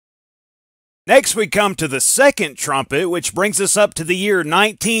Next we come to the Second Trumpet, which brings us up to the year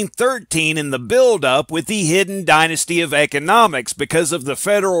 1913 in the build-up with the hidden dynasty of economics because of the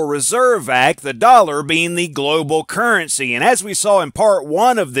Federal Reserve Act, the dollar being the global currency. And as we saw in part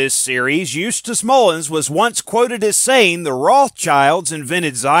 1 of this series, Eustace Mullins was once quoted as saying the Rothschilds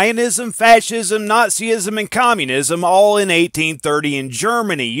invented Zionism, fascism, Nazism, and communism all in 1830 in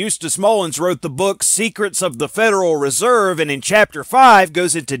Germany. Eustace Mullins wrote the book Secrets of the Federal Reserve, and in chapter 5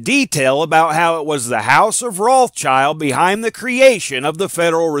 goes into detail about how it was the House of Rothschild behind the creation of the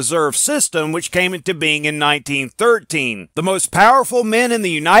Federal Reserve System, which came into being in 1913. The most powerful men in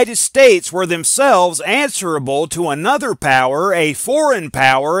the United States were themselves answerable to another power, a foreign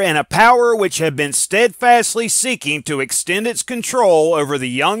power, and a power which had been steadfastly seeking to extend its control over the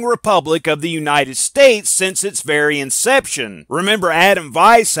young Republic of the United States since its very inception. Remember, Adam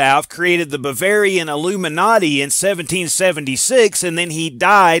Weishaupt created the Bavarian Illuminati in 1776, and then he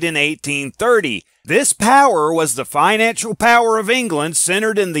died in 1830. This power was the financial power of England,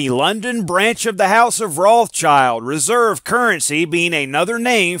 centered in the London branch of the House of Rothschild, reserve currency being another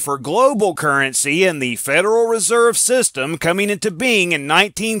name for global currency, and the Federal Reserve System coming into being in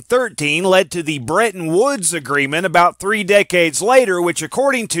 1913 led to the Bretton Woods Agreement about 3 decades later, which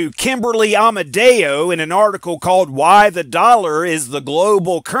according to Kimberly Amadeo in an article called Why the Dollar is the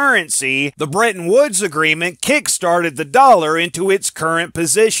Global Currency, the Bretton Woods Agreement kick-started the dollar into its current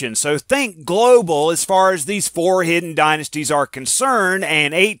position. So think global as far as these 4 hidden dynasties are concerned,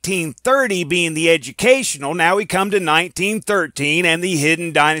 and 1830 being the educational, now we come to 1913 and the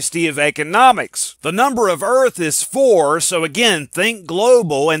hidden dynasty of economics. The number of Earth is 4, so again, think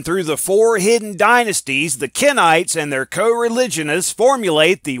global, and through the 4 hidden dynasties, the Kenites and their co-religionists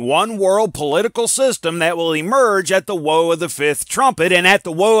formulate the one world political system that will emerge at the woe of the 5th trumpet, and at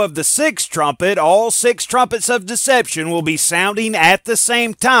the woe of the 6th trumpet, all 6 trumpets of deception will be sounding at the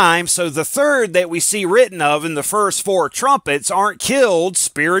same time, so the third that we see written of in the first 4 trumpets aren't killed,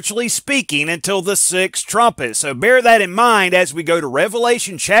 spiritually speaking, until the 6th trumpet. So bear that in mind as we go to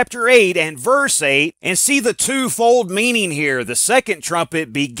Revelation chapter 8 and verse 8 and see the twofold meaning here. The second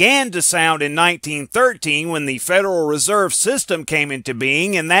trumpet began to sound in 1913 when the Federal Reserve System came into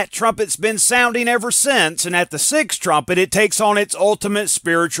being, and that trumpet's been sounding ever since, and at the 6th trumpet it takes on its ultimate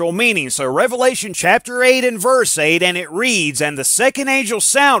spiritual meaning. So Revelation chapter 8 and verse 8, and it reads, "And the second angel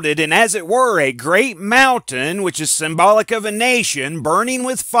sounded, and as it were a great mountain," which is symbolic of a nation, "burning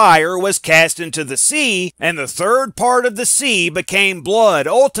with fire was cast into the sea, and the third part of the sea became blood."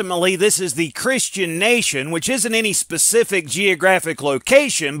 Ultimately, this is the Christian nation, which isn't any specific geographic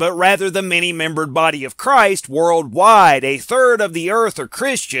location, but rather the many-membered body of Christ worldwide. A third of the earth are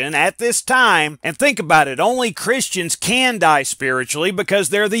Christian at this time, and think about it, only Christians can die spiritually because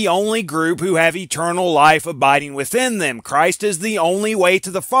they're the only group who have eternal life abiding within them. Christ is the only way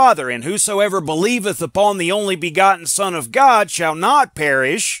to the Father, and whosoever believeth upon the only begotten Son of God shall not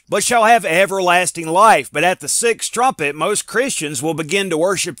perish, but shall have everlasting life. But at the 6th trumpet, most Christians will begin to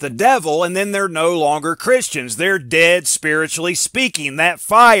worship the devil, and then they're no longer Christians. They're dead, spiritually speaking. That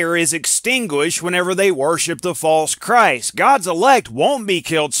fire is extinguished whenever they worship the false Christ. God's elect won't be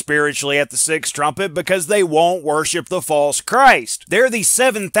killed spiritually at the 6th trumpet because they won't worship the false Christ. They're the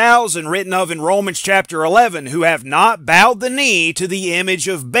 7,000 written of in Romans chapter 11 who have not bowed the knee to the image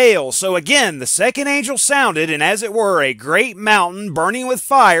of Baal. So again, the second angel sounded, and as it were a great mountain burning with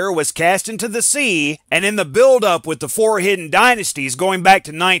fire was cast into the sea. And in the build-up with the 4 hidden dynasties going back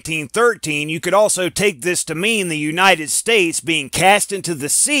to 1913, you could also take this to mean the United States being cast into the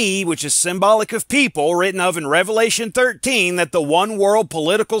sea, which is symbolic of people, written of in Revelation 13, that the one world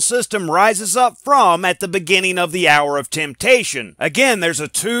political system rises up from at the beginning of the hour of temptation. Again, there's a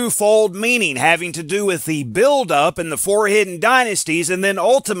twofold meaning having to do with the build-up and the 4 hidden dynasties, and then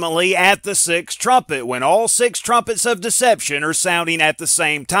ultimately at the 6th trumpet, when all 6 trumpets of deception are sounding at the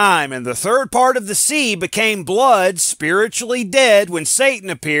same time. And the third part of the sea became blood, spiritually dead, when Satan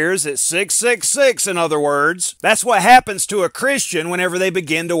appears at 666, in other words. That's what happens to a Christian whenever they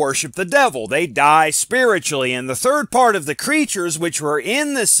begin to worship the devil. They die spiritually. And the third part of the creatures which were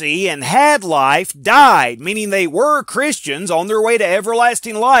in the sea and had life died, meaning they were Christians on their way to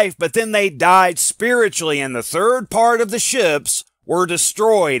everlasting life, but then they died spiritually. And the third part of the ships were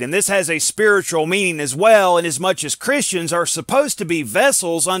destroyed. And this has a spiritual meaning as well, inasmuch as Christians are supposed to be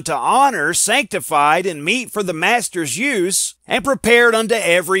vessels unto honor, sanctified and meet for the master's use. and prepared unto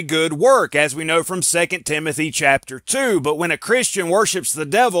every good work, as we know from 2 Timothy chapter 2. But when a Christian worships the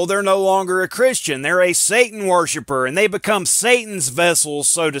devil, they're no longer a Christian. They're a Satan worshiper, and they become Satan's vessels,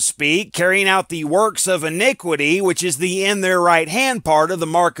 so to speak, carrying out the works of iniquity, which is the in their right hand part of the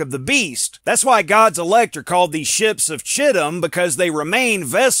mark of the beast. That's why God's elect are called the ships of Chittim, because they remain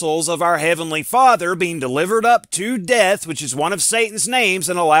vessels of our Heavenly Father, being delivered up to death, which is one of Satan's names,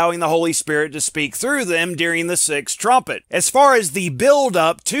 and allowing the Holy Spirit to speak through them during the sixth trumpet. As far as the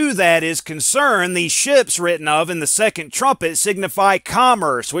build-up to that is concerned, the ships written of in the second trumpet signify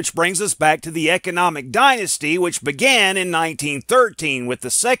commerce, which brings us back to the economic dynasty, which began in 1913, with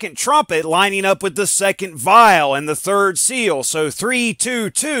the second trumpet lining up with the second vial and the third seal. So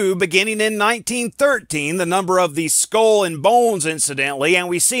 322 beginning in 1913, the number of the skull and bones, incidentally, and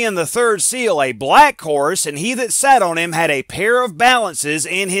we see in the third seal a black horse, and he that sat on him had a pair of balances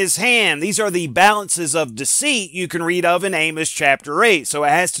in his hand. These are the balances of deceit you can read of in Amos chapter 8. So it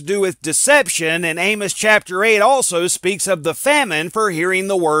has to do with deception, and Amos chapter 8 also speaks of the famine for hearing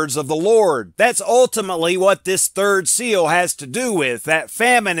the words of the Lord. That's ultimately what this third seal has to do with. That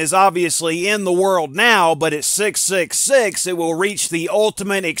famine is obviously in the world now, but at 666 it will reach the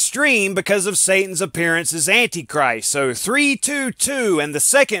ultimate extreme because of Satan's appearance as Antichrist. So 322, and the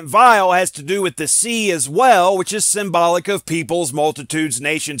second vial has to do with the sea as well, which is symbolic of peoples, multitudes,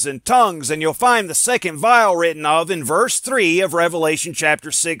 nations, and tongues. And you'll find the second vial written of in verse 3 of Revelation chapter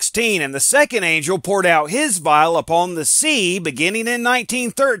 16. And the second angel poured out his vial upon the sea beginning in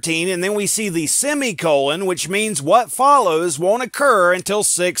 1913, and then we see the semicolon, which means what follows won't occur until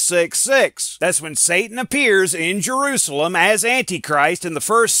 666. That's when Satan appears in Jerusalem as Antichrist, and the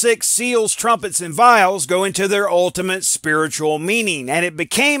first 6 seals, trumpets, and vials go into their ultimate spiritual meaning. And it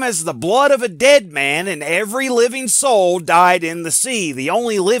became as the blood of a dead man, and every living soul died in the sea. The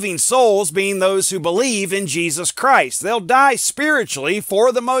only living souls being those who believe in Jesus Christ. They'll die spiritually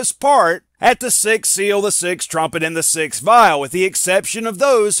for the most part at the sixth seal, the sixth trumpet, and the sixth vial, with the exception of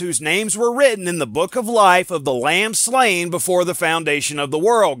those whose names were written in the book of life of the Lamb slain before the foundation of the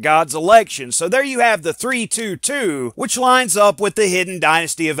world, God's election. So there you have the 322, which lines up with the hidden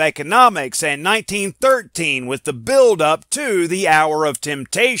dynasty of economics, and 1913 with the build-up to the hour of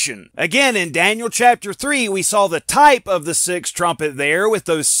temptation. Again, in Daniel chapter 3, we saw the type of the sixth trumpet there, with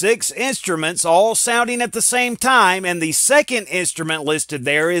those 6 instruments all sounding at the same time, and the second instrument listed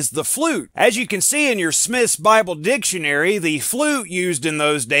there is the flute. As you can see in your Smith's Bible Dictionary, the flute used in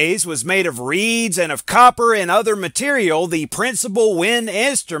those days was made of reeds and of copper and other material, the principal wind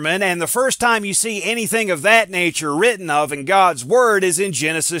instrument, and the first time you see anything of that nature written of in God's Word is in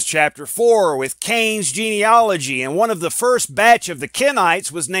Genesis chapter 4 with Cain's genealogy, and one of the first batch of the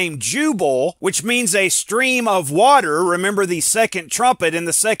Kenites was named Jubal, which means a stream of water. Remember, the second trumpet and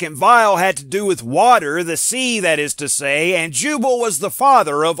the second vial had to do with water, the sea that is to say, and Jubal was the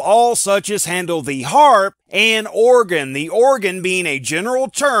father of all such as handle the harp and organ, the organ being a general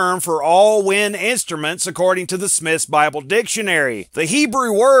term for all wind instruments according to the Smith's Bible Dictionary. The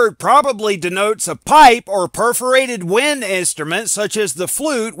Hebrew word probably denotes a pipe or perforated wind instrument such as the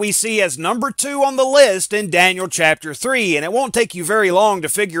flute we see as number 2 on the list in Daniel chapter 3, and it won't take you very long to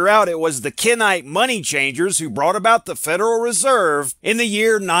figure out it was the Kenite money changers who brought about the Federal Reserve in the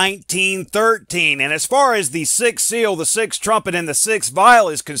year 1913. And as far as the sixth seal, the sixth trumpet, and the sixth vial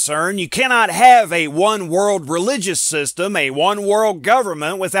is concerned, you cannot have a one world religious system, a one world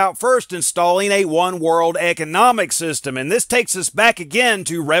government, without first installing a one world economic system. And this takes us back again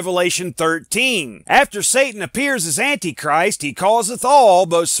to Revelation 13. After Satan appears as Antichrist, he causeth all,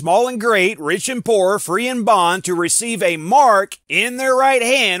 both small and great, rich and poor, free and bond, to receive a mark in their right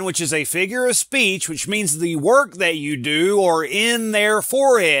hand, which is a figure of speech, which means the work that you do, or in their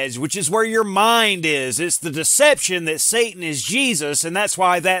foreheads, which is where your mind is. It's the deception that Satan is Jesus, and that's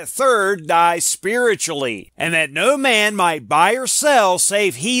why that third dies spiritually. And that no man might buy or sell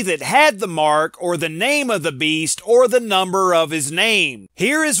save he that had the mark, or the name of the beast, or the number of his name.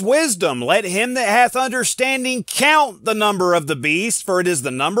 Here is wisdom. Let him that hath understanding count the number of the beast, for it is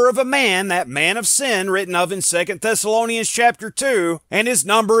the number of a man, that man of sin, written of in 2 Thessalonians chapter 2, and his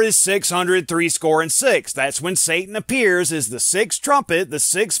number is 666. That's when Satan appears as the sixth trumpet, the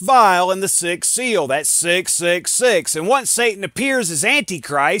sixth vial, and the sixth seal. That's 666. And once Satan appears as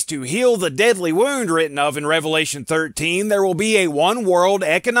Antichrist to heal the deadly wound written of in Revelation 13, there will be a one-world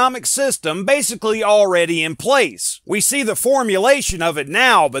economic system basically already in place. We see the formulation of it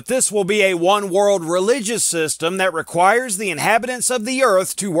now, but this will be a one-world religious system that requires the inhabitants of the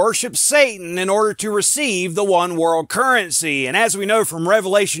earth to worship Satan in order to receive the one-world currency. And as we know from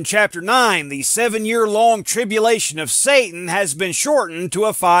Revelation chapter 9, the 7-year-long tribulation of Satan has been shortened to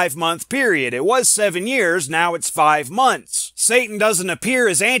a 5-month period. It was 7 years, now it's 5 months. Satan doesn't appear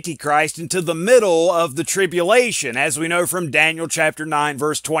as Antichrist until the middle of the tribulation. As we know from Daniel chapter 9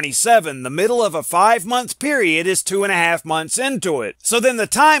 verse 27, the middle of a 5-month period is 2.5 months into it. So then the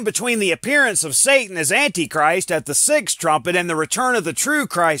time between the appearance of Satan as Antichrist at the 6th trumpet and the return of the true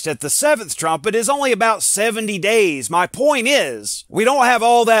Christ at the 7th trumpet is only about 70 days. My point is, we don't have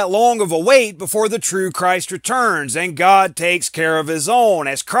all that long of a wait before the true Christ returns, and God takes care of his own.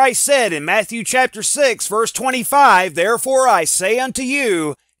 As Christ said in Matthew chapter 6 verse 25, "Therefore I say unto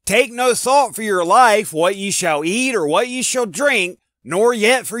you, take no thought for your life, what ye shall eat or what ye shall drink, nor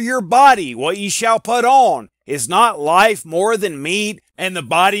yet for your body, what ye shall put on. Is not life more than meat, and the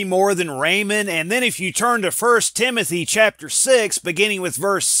body more than raiment?" And then if you turn to 1 Timothy chapter 6, beginning with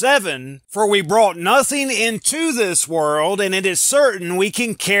verse 7, "For we brought nothing into this world, and it is certain we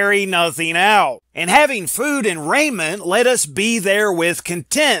can carry nothing out. And having food and raiment, let us be therewith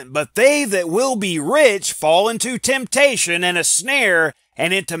content. But they that will be rich fall into temptation and a snare,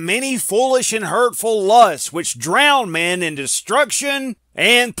 and into many foolish and hurtful lusts, which drown men in destruction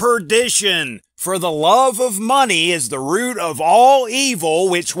and perdition. For the love of money is the root of all evil,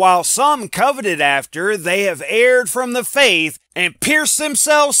 which while some coveted after, they have erred from the faith, and pierced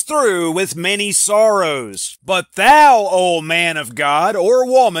themselves through with many sorrows. But thou, O man of God, or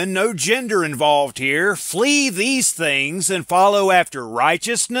woman, no gender involved here, flee these things, and follow after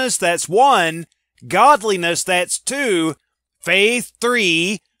righteousness, that's 1, godliness, that's 2, faith,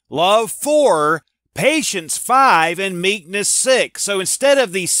 3, love, 4, patience, 5, and meekness, 6. So instead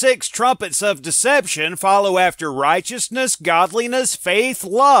of the 6 trumpets of deception, follow after righteousness, godliness, faith,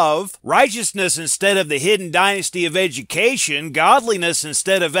 love. Righteousness instead of the hidden dynasty of education, godliness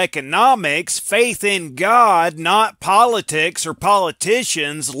instead of economics, faith in God, not politics or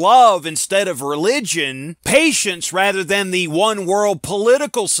politicians, love instead of religion, patience rather than the one-world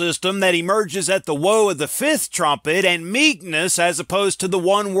political system that emerges at the woe of the 5th trumpet, and meekness as opposed to the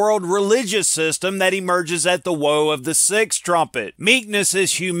one-world religious system that emerges at the woe of the 6th trumpet. Meekness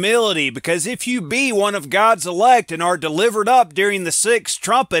is humility, because if you be one of God's elect and are delivered up during the 6th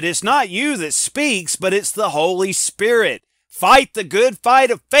trumpet, it's not you that speaks, but it's the Holy Spirit. Fight the good fight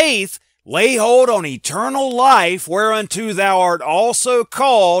of faith, lay hold on eternal life, whereunto thou art also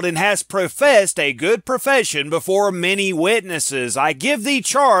called, and hast professed a good profession before many witnesses. I give thee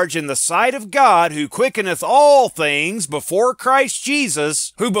charge in the sight of God, who quickeneth all things, before Christ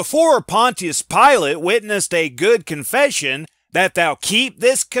Jesus, who before Pontius Pilate witnessed a good confession, that thou keep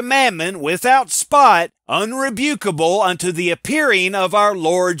this commandment without spot, unrebukable, unto the appearing of our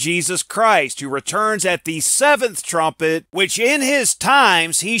Lord Jesus Christ, who returns at the 7th trumpet, which in his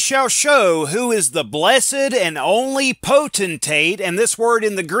times he shall show who is the blessed and only potentate, and this word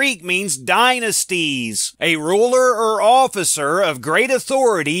in the Greek means dynasties, a ruler or officer of great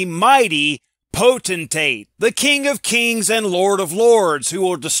authority, mighty, potentate, the King of Kings and Lord of Lords, who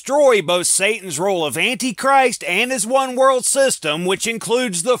will destroy both Satan's role of Antichrist and his one-world system, which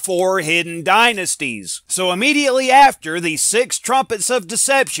includes the 4 hidden dynasties. So immediately after the 6 trumpets of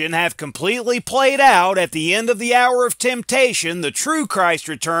deception have completely played out, at the end of the hour of temptation, the true Christ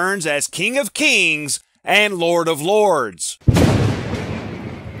returns as King of Kings and Lord of Lords.